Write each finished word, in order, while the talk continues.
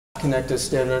Connect as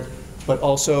standard, but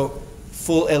also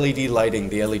full LED lighting,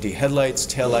 the LED headlights,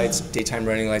 taillights, daytime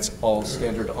running lights, all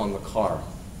standard on the car,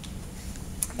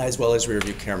 as well as rear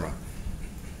view camera.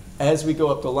 As we go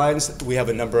up the lines, we have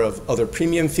a number of other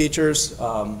premium features,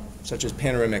 such as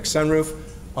panoramic sunroof.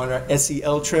 On our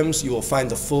SEL trims, you will find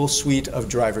the full suite of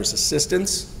driver's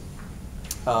assistance,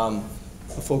 the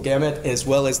full gamut, as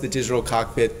well as the digital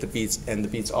cockpit, the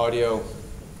Beats audio,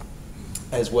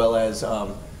 as well as a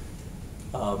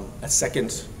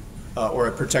second or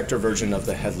a protector version of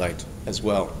the headlight as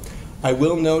well. I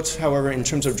will note, however, in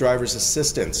terms of driver's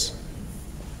assistance,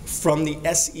 from the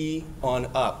SE on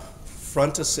up,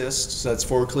 front assist, so that's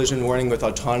forward collision warning with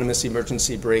autonomous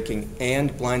emergency braking,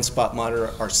 and blind spot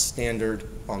monitor are standard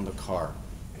on the car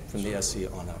from the SE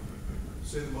on up.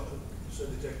 Say the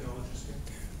technologies again.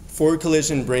 Forward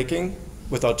collision braking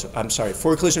with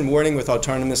forward collision warning with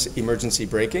autonomous emergency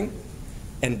braking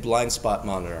and blind spot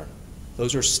monitor.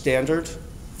 Those are standard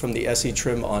from the SE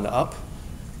trim on up.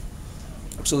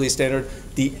 Absolutely standard.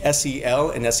 The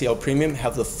SEL and SEL Premium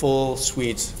have the full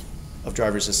suite of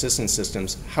driver's assistance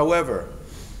systems. However,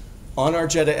 on our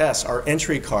Jetta S, our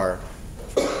entry car,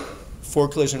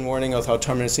 forward collision warning with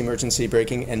autonomous emergency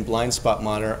braking and blind spot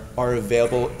monitor are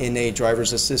available in a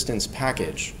driver's assistance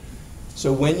package.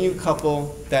 So when you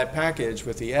couple that package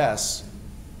with the S,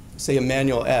 say a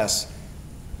manual S,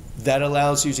 that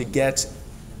allows you to get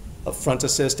a front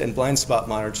assist and blind spot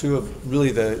monitor, two of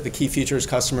really the key features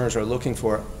customers are looking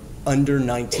for, under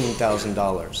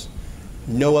 $19,000.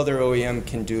 No other OEM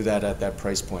can do that at that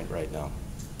price point right now.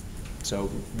 So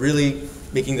really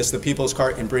making this the people's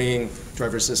car and bringing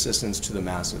driver's assistance to the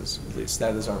masses. At least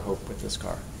that is our hope with this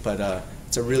car. But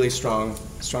it's a really strong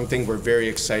thing. We're very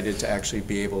excited to actually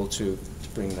be able to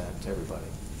bring that to everybody.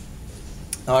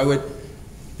 Now, I would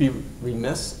be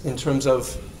remiss in terms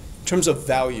of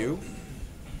value.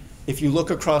 If you look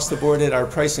across the board at our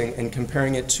pricing and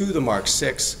comparing it to the Mark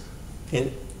VI,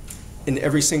 in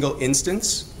every single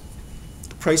instance,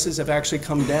 prices have actually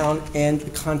come down and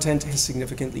the content has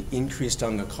significantly increased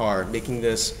on the car, making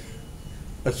this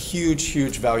a huge,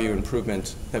 huge value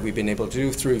improvement that we've been able to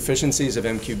do through efficiencies of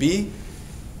MQB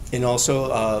and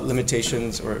also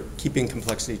limitations or keeping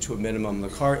complexity to a minimum in the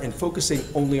car and focusing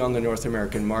only on the North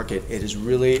American market. It has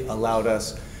really allowed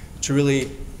us to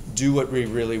really do what we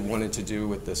really wanted to do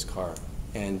with this car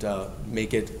and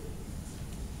make it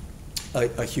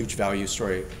a huge value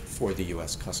story for the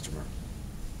US customer.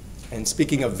 And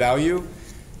speaking of value,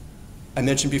 I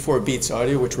mentioned before Beats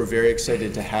Audio, which we're very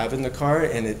excited to have in the car,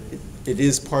 and it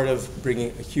is part of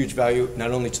bringing a huge value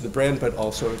not only to the brand but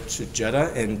also to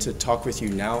Jetta. And to talk with you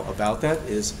now about that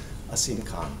is Asim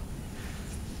Khan.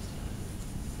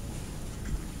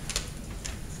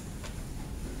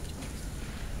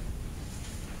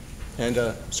 And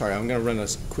sorry, I'm going to run a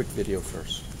quick video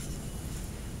first.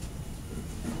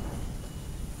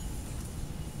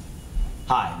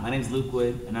 Hi, my name is Luke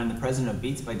Wood, and I'm the president of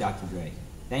Beats by Dr. Dre.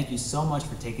 Thank you so much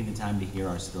for taking the time to hear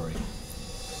our story.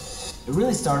 It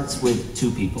really starts with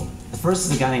two people. The first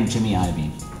is a guy named Jimmy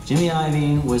Iovine. Jimmy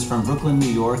Iovine was from Brooklyn, New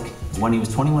York. When he was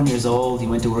 21 years old, he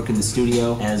went to work in the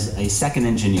studio as a second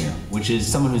engineer, which is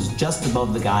someone who's just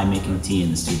above the guy making tea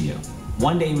in the studio.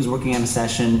 One day he was working on a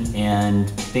session and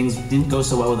things didn't go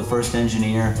so well with the first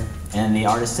engineer, and the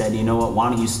artist said, you know what, why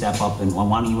don't you step up and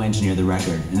why don't you engineer the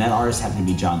record? And that artist happened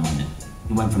to be John Lennon.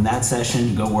 He went from that session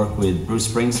to go work with Bruce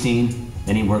Springsteen.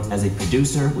 Then he worked as a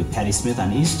producer with Patti Smith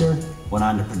on Easter, went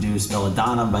on to produce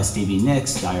Belladonna by Stevie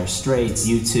Nicks, Dire Straits,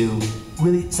 U2,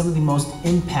 really some of the most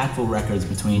impactful records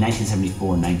between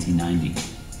 1974 and 1990.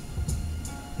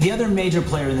 The other major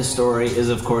player in the story is,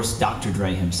 of course, Dr.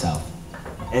 Dre himself.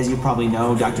 As you probably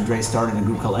know, Dr. Dre started a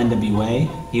group called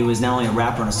NWA. He was not only a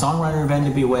rapper and a songwriter of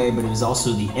NWA, but he was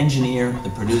also the engineer, the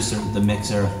producer, the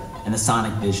mixer, and the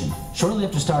sonic vision. Shortly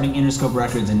after starting Interscope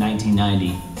Records in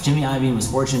 1990, Jimmy Iovine was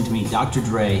fortunate to meet Dr.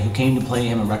 Dre, who came to play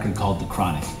him a record called The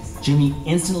Chronic. Jimmy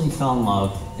instantly fell in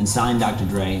love and signed Dr.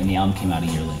 Dre, and the album came out a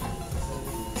year later.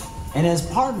 And as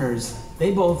partners,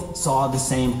 they both saw the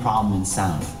same problem in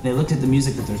sound. They looked at the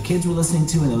music that their kids were listening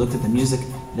to, and they looked at the music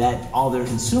that all their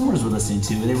consumers were listening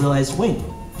to, and they realized, wait,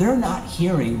 they're not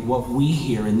hearing what we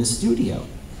hear in the studio.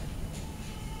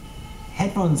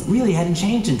 Headphones really hadn't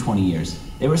changed in 20 years.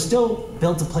 They were still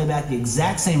built to play back the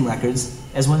exact same records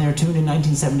as when they were tuned in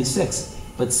 1976,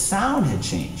 but sound had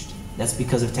changed. That's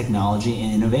because of technology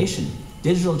and innovation.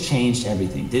 Digital changed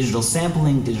everything. Digital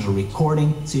sampling, digital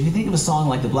recording. So if you think of a song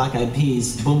like the Black Eyed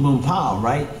Peas, Boom Boom Pow,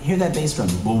 right? Hear that bass drum,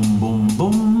 boom, boom,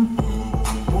 boom.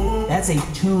 That's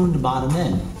a tuned bottom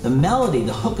end. The melody,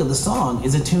 the hook of the song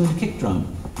is a tuned kick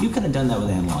drum. You could have done that with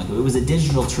analog. It was a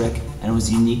digital trick and it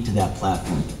was unique to that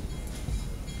platform.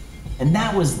 And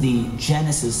that was the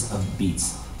genesis of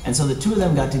Beats. And so the two of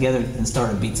them got together and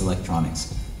started Beats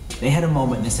Electronics. They had a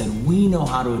moment and they said, we know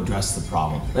how to address the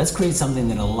problem. Let's create something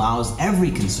that allows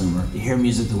every consumer to hear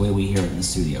music the way we hear it in the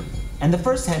studio. And the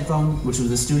first headphone, which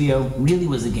was the studio, really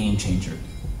was a game changer.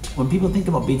 When people think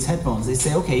about Beats headphones, they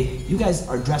say, okay, you guys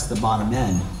address the bottom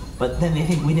end, but then they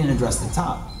think we didn't address the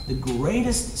top. The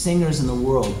greatest singers in the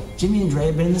world, Jimmy and Dre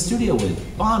have been in the studio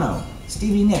with, Bono,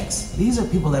 Stevie Nicks. These are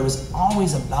people that was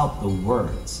always about the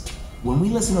words. When we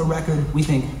listen to a record, we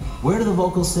think, where do the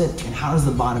vocals sit and how does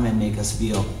the bottom end make us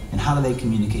feel and how do they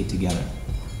communicate together?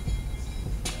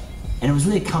 And it was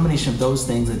really a combination of those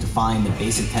things that define the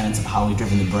basic tenets of how we've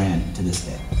driven the brand to this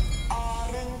day.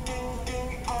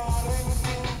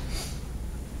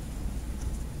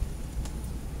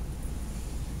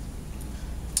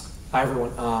 Hi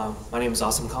everyone, my name is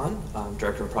Asim Khan. I'm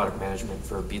Director of Product Management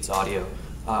for Beats Audio.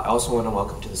 I also want to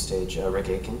welcome to the stage Rick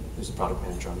Aiken, who's the Product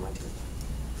Manager on my team.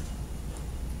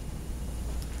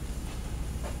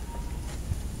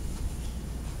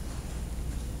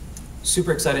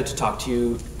 Super excited to talk to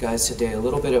you guys today a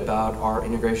little bit about our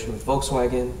integration with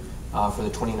Volkswagen for the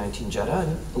 2019 Jetta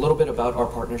and a little bit about our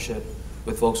partnership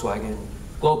with Volkswagen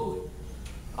globally.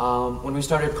 When we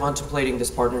started contemplating this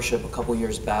partnership a couple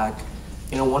years back,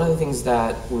 one of the things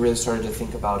that we really started to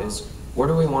think about is where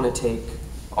do we want to take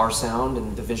our sound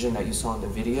and the vision that you saw in the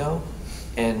video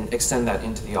and extend that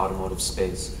into the automotive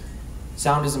space.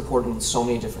 Sound is important in so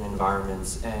many different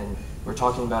environments, and we were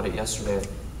talking about it yesterday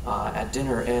at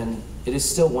dinner, and it is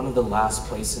still one of the last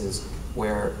places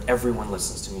where everyone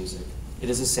listens to music. It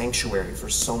is a sanctuary for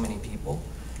so many people,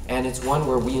 and it's one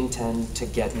where we intend to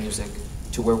get music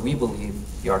to where we believe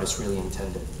the artist really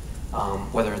intended.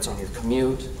 Whether it's on your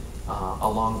commute, a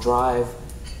long drive,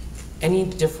 any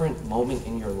different moment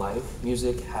in your life,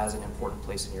 music has an important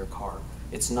place in your car.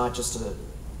 It's not just an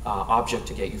object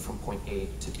to get you from point A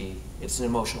to B. It's an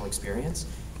emotional experience,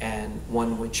 and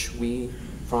one which we,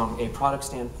 from a product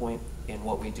standpoint in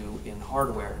what we do in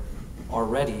hardware,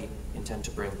 already intend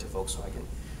to bring to Volkswagen.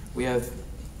 We have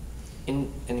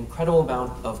an incredible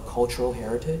amount of cultural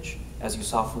heritage, as you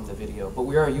saw from the video, but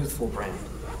we are a youthful brand,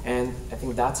 and I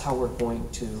think that's how we're going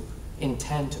to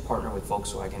intend to partner with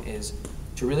Volkswagen, is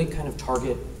to really kind of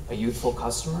target a youthful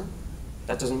customer.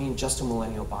 That doesn't mean just a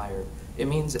millennial buyer. It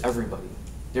means everybody.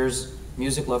 There's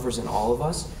music lovers in all of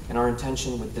us, and our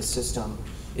intention with this system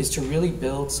is to really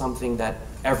build something that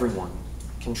everyone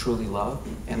can truly love,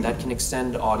 and that can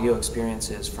extend audio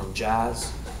experiences from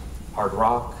jazz, hard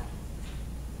rock,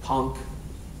 punk,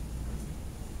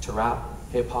 to rap,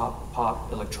 hip hop, pop,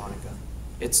 electronica.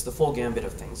 It's the full gambit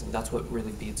of things, and that's what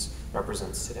really Beats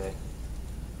represents today.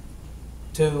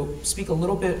 To speak a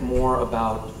little bit more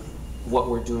about what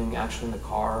we're doing actually in the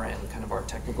car and kind of our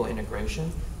technical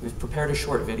integration, we've prepared a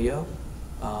short video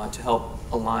to help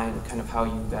align kind of how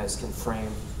you guys can frame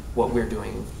what we're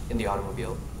doing in the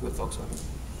automobile with Volkswagen.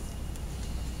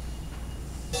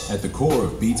 At the core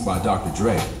of Beats by Dr.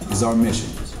 Dre is our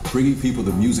mission, bringing people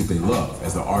the music they love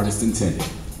as the artist intended.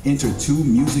 Enter two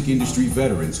music industry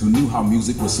veterans who knew how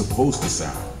music was supposed to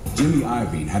sound. Jimmy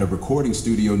Iovine had a recording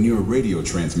studio near a radio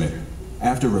transmitter.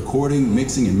 After recording,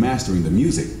 mixing, and mastering the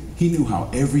music, he knew how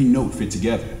every note fit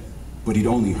together, but he'd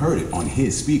only heard it on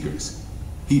his speakers.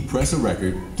 He'd press a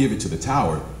record, give it to the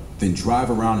tower, then drive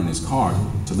around in his car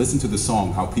to listen to the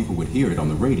song how people would hear it on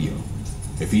the radio.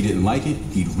 If he didn't like it,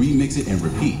 he'd remix it and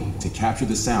repeat to capture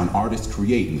the sound artists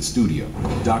create in the studio.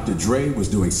 Dr. Dre was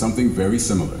doing something very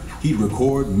similar. He'd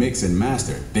record, mix, and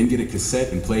master, then get a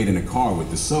cassette and play it in a car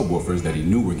with the subwoofers that he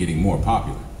knew were getting more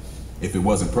popular. If it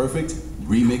wasn't perfect,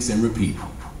 remix and repeat,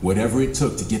 whatever it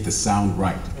took to get the sound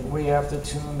right. We have to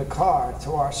tune the car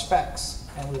to our specs,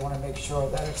 and we want to make sure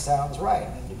that it sounds right.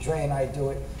 And Dre and I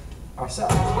do it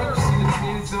ourselves.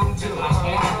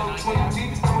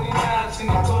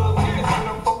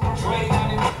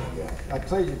 I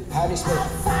played you Patty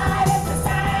Smith.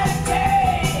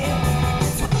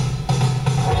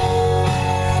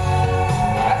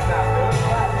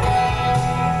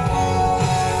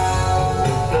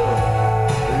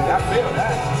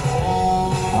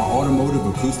 Automotive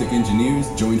acoustic engineers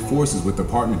joined forces with the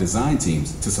partner design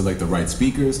teams to select the right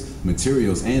speakers,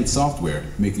 materials, and software,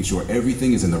 making sure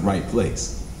everything is in the right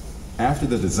place. After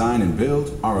the design and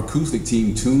build, our acoustic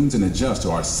team tunes and adjusts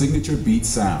to our signature Beats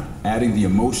sound, adding the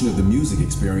emotion of the music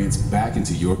experience back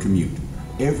into your commute.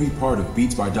 Every part of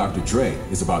Beats by Dr. Dre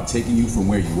is about taking you from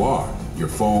where you are, your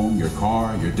phone, your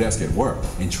car, your desk at work,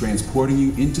 and transporting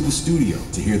you into the studio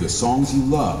to hear the songs you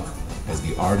love as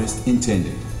the artist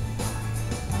intended.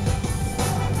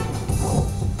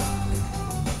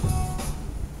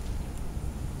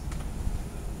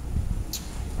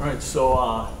 All right,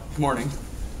 so Good morning.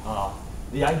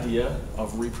 The idea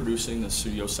of reproducing the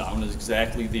studio sound is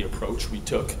exactly the approach we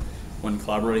took when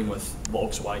collaborating with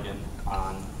Volkswagen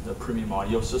on the premium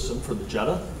audio system for the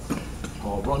Jetta.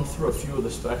 I'll run through a few of the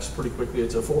specs pretty quickly.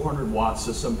 It's a 400-watt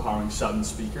system powering 7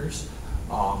 speakers.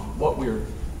 What we're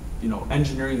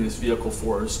engineering this vehicle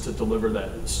for is to deliver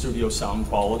that studio sound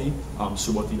quality,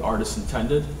 so what the artist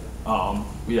intended.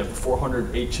 We have a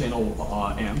 400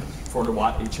 8-channel amp,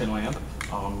 400-watt 8-channel amp,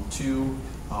 2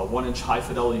 1-inch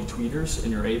high-fidelity tweeters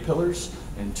in your A-pillars,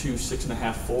 and 2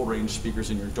 6.5 full-range speakers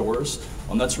in your doors.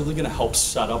 That's really going to help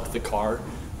set up the car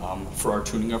for our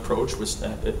tuning approach,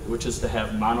 which is to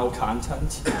have mono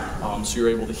content, so you're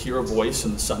able to hear a voice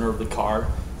in the center of the car,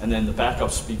 and then the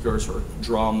backup speakers or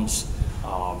drums,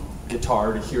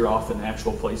 guitar to hear off in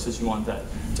actual places. You want that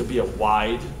to be a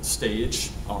wide stage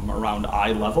around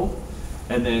eye level.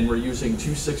 And then we're using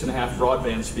 2 6.5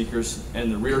 broadband speakers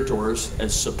in the rear doors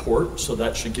as support, so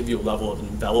that should give you a level of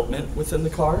envelopment within the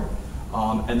car.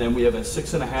 And then we have a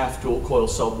 6.5 dual coil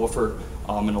subwoofer,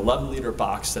 an 11-liter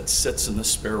box that sits in the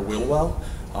spare wheel well.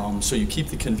 So you keep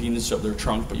the convenience of their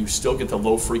trunk, but you still get the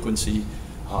low frequency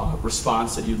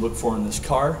response that you look for in this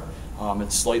car.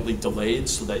 It's slightly delayed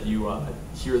so that you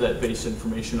hear that bass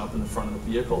information up in the front of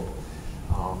the vehicle.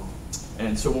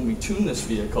 And so when we tune this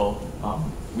vehicle,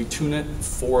 we tune it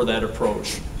for that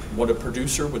approach, what a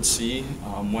producer would see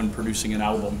when producing an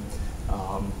album.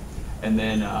 And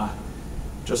then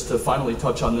just to finally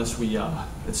touch on this,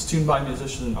 it's tuned by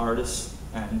musicians and artists,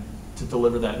 and to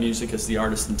deliver that music as the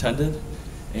artist intended.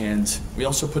 And we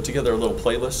also put together a little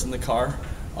playlist in the car.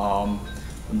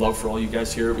 I'd love for all you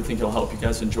guys here. We think it'll help you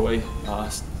guys enjoy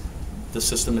the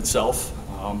system itself.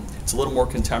 It's a little more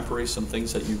contemporary, some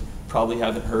things that you probably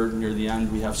haven't heard near the end.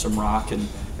 We have some rock and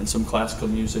some classical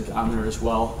music on there as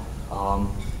well.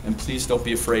 And please don't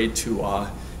be afraid to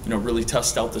really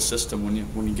test out the system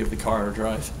when you give the car a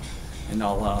drive. And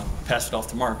I'll pass it off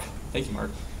to Mark. Thank you,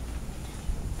 Mark.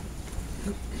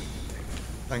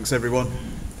 Thanks, everyone.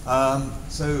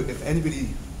 So if anybody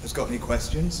has got any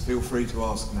questions, feel free to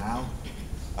ask now.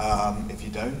 If you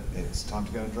don't, it's time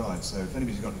to go and drive. So if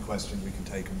anybody's got any questions, we can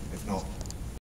take them. If not,